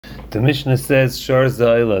The Mishnah says, Shar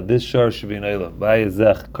Za'ila, this shar should be an Ayla. Bayis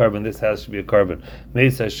Zech, carbon, this house should be a carbon.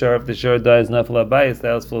 Mesa Shar, if the shar dies, Nafla Bayis, the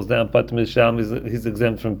house falls down, Patim Shalom, he's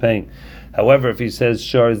exempt from paying. However, if he says,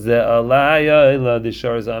 Shar Za'alai Ayla, this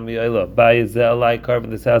shar is Ami Ayla. Bayis Za'alai, carbon,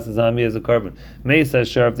 this house is Ami as a carbon. Mesa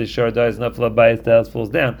Shar, if the shar dies, Nafla Bayis, the house falls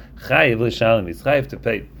down, Chayiv L'Shalom, he's Chayiv to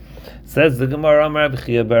pay. Says the Gemara, Amar Rabbi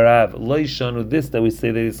Chia Barav, Lo Yishanu, this that we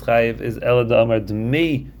say that is chayiv is Elad Amar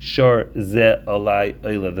Dmei Shar Ze Alai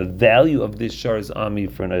Oila. The value of this shar is Ami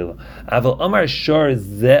for an Oila. Aval Amar Shar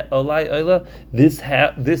Ze Alai Oila,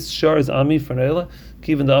 this shar is Ami for an Oila.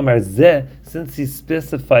 Even the Amar Ze, since he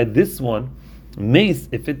specified this one, Mace,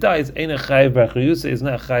 if it dies, Eina Chayiv B'Achrayusa is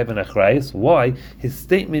not Chayiv and Achrayus. Why? His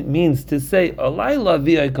statement means to say, Alai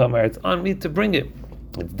Lavi Kamar, it's on me to bring it.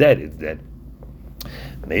 It's dead, it's dead.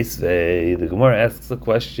 The Gemara asks a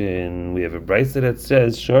question. We have a brisa that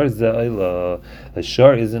says shar za'ila. A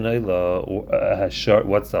shar is an ayla. Hashar,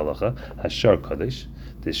 what's halacha? Hashar kadosh.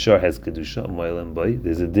 This shar has kedusha. Moelim bay.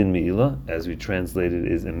 There's a din mi'ila, as we translated,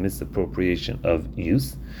 is a misappropriation of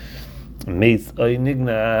use. Meis ay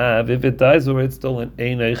nignav. If it dies or it's stolen,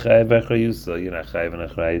 ein ay chayiv achrayusa. You're not chayiv and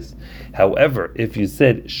achrayus. However, if you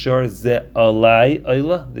said shar ze'alai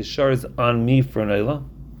ayla, the shar is on me for an ayla.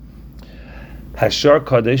 Hashar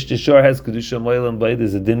Kadesh, the shar has kedusha moelim bay.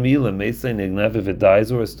 There's a din mi'ila. Meisay nignav. If it dies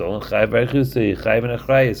or is stolen, chayiv achrayus, chayiv and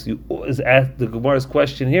achrayus. You is asked the Gemara's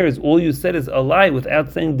question here is all you said is alai without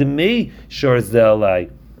saying demei shar ze'alai.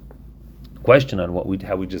 Question on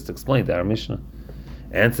how we just explained our Mishnah.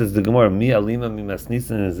 Answers the Gemara, mi alima mi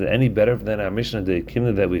masnisin. Is it any better than our Mishnah the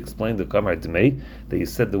Kimna that we explained the kamar demei, that you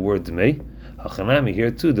said the word demei? Hachanami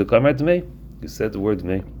here too the kamar demei. You said the word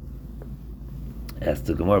demei. Ask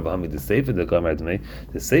the Gemara, Bahami, the Sefer, the Kamar Dmei.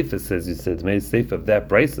 The Sefer says you said Dmei, Sefer of that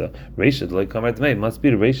Brisa. Reisha, like Kamar Dmei, must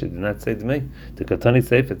be the Reisha, did not say Dmei. The Katani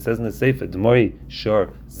Sefer, it says in the Sefer, Dmori,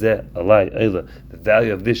 Shar, Ze, Alai, Eila. The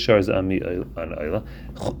value of this Shar is Ami, an Eila.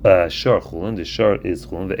 Shar, Chulun, the Shar is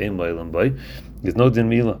Chulun, the Eim, Eilam, Bay. There's no Din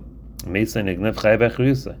Mila. Meisa, Negnev, Chayiv,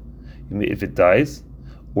 Achriyusa. If it dies,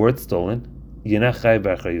 or it's stolen, you're not chayiv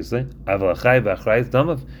b'achrayus. Aval chayiv b'achrayus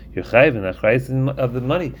damav. You're chayiv and achrayus of the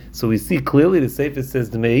money. So we see clearly the Sefer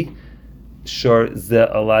says Dmei shar ze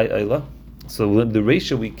alai ayla. So the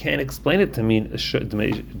ratio we can't explain it to mean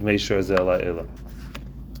Dmei shar ze alai ayla.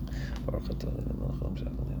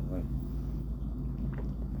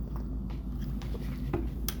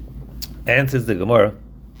 Answers the Gemara.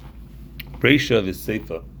 Ratio of his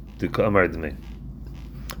Sefer to Kamar Dmei.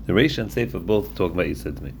 The ratio and Sefer both talk about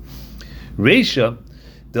Yisad Dmei. Reisha,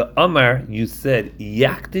 the Amar, you said,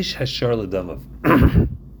 Yakdish Hashar Ladamav.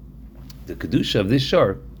 The Kedusha of this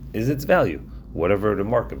shar is its value, whatever the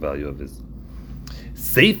market value of it is.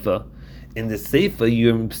 Seifa, in the Seifa,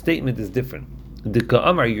 your statement is different. The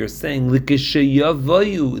Ka'amar, you're saying,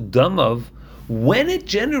 Likashayavayu Damav, when it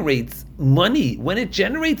generates money, when it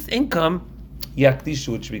generates income,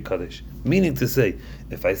 Yakdishu, it should be Kaddish. Meaning to say,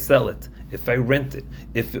 if I sell it, if I rent it,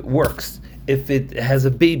 if it works, if it has a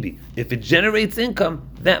baby, if it generates income,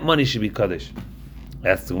 that money should be Kaddish.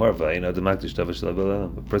 Ask the Gemara,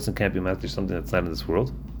 a person can't be Makdish something that's not in this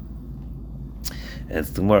world. And it's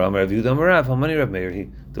the Gemara, Amar Rav Yehuda Amar Rav, how many Rav Meir,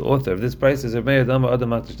 the author of this price is Rav Meir, Dama Adam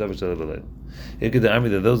Makdish Tavash Shalabalalim. The army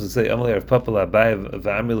that those who say Amalei Rav Papala Abai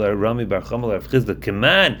V'Amila Rami Bar Chamala Rav Chizda,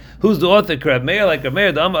 Keman, who's the author? Rav Meir, like Rav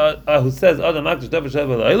Meir, who says Adam Makdish Tavash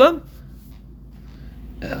Shalabalalim?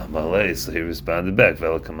 Malay, so he responded back,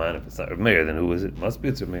 Vela Kaman, if it's not Rav Meir, then who is it? Must be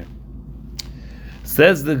it's Rav Meir.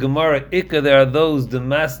 Says the Gemara, Ikka, there are those, the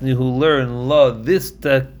Masni, who learn law. This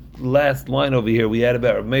last line over here, we had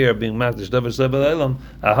about Rav Meir being Makdish Davar Shabbat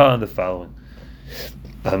on the following.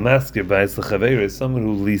 A masker by Sachaveira is someone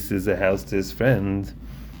who leases a house to his friend.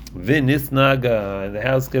 Vinis Naga, and the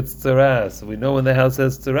house gets tzaras. We know when the house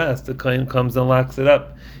has tzaras, the kohen comes and locks it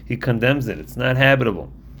up. He condemns it. It's not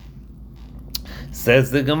habitable.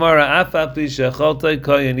 Says the Gemara,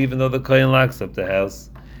 even though the kohen locks up the house,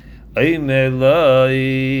 the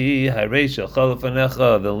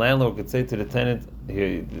landlord could say to the tenant,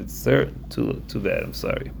 "Here, sir, too bad. I'm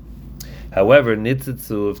sorry." However,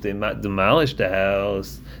 nitzitzu, if they demolish the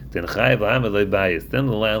house, then then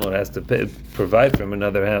the landlord has to provide for him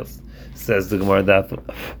another house. Says the Gemara,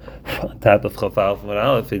 top of Chafal from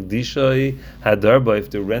Aleph, if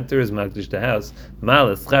the renter is makdish the house,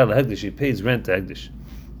 he pays rent to Hegdish.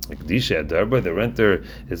 The renter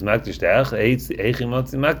is makdish the house.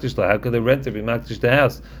 How could the renter be makdish the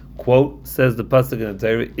house? Quote, says the pasuk in the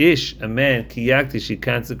Torah, Ish, a man, ki yakdish, he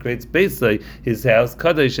consecrates Beisai, his house,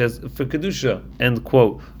 kadosh, as for kedusha. End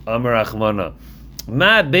quote. Amar Achmana.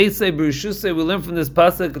 Ma Beisei B'Rishusei, we learn from this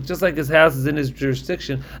pasuk, just like his house is in his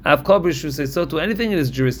jurisdiction, Avkal B'Rishusei, so to anything in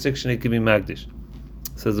his jurisdiction, it can be Magdish.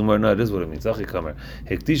 Says the Gemara, no, it is what it means. Achi Kamar,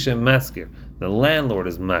 Hektisha Maskir, the landlord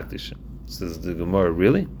is Magdish. Says the Gemara,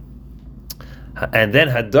 really? And then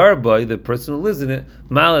Hadarbai, the person who lives in it,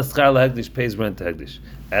 Malas Chala Hekdish, pays rent to Hekdish.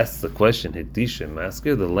 Asks the question, Hektisha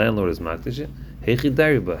Maskir, the landlord is Magdish. Heichi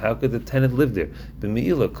Dariba, how could the tenant live there?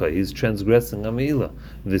 B'meila, he's transgressing a meila.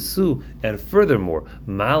 Visu, and furthermore,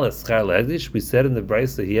 Malas Chala Hekdish, we said in the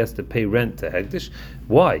Brisa he has to pay rent to Hekdish.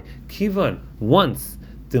 Why? Kivan, once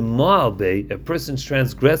the Ma'albei, a person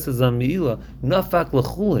transgresses on Meila, Nafak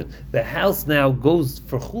L'chulin. The house now goes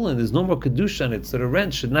for Chulin. There's no more Kedusha on it, so the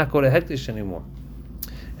rent should not go to Hektish anymore.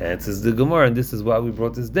 And it says the Gemara, and this is why we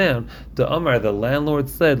brought this down. The Amar, the landlord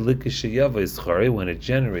said, Likashiyava is Chari, when it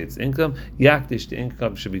generates income, Yakdish, the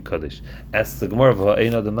income should be Kaddish. As the Gemara, a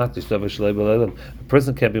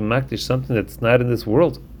person can't be Makdish something that's not in this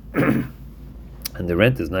world. And the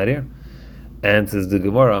rent is not here. And says the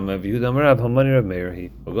Gemara, we're going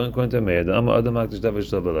according to Meir. The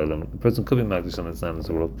person could be Makdish on the sign of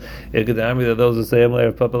the world. Those who say,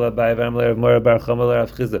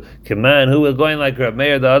 Keman, who are going like Rav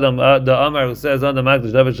Meir, the Amar who says on the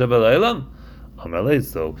Makdish David Shabbat Amar.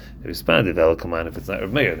 So they responded, if it's not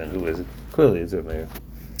Rav Meir, then who is it? Clearly it's Rav Meir.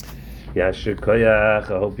 Yashir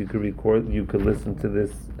Koyach, I hope you could listen to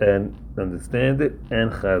this and understand it,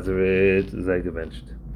 and Chazaret Zaygebenched.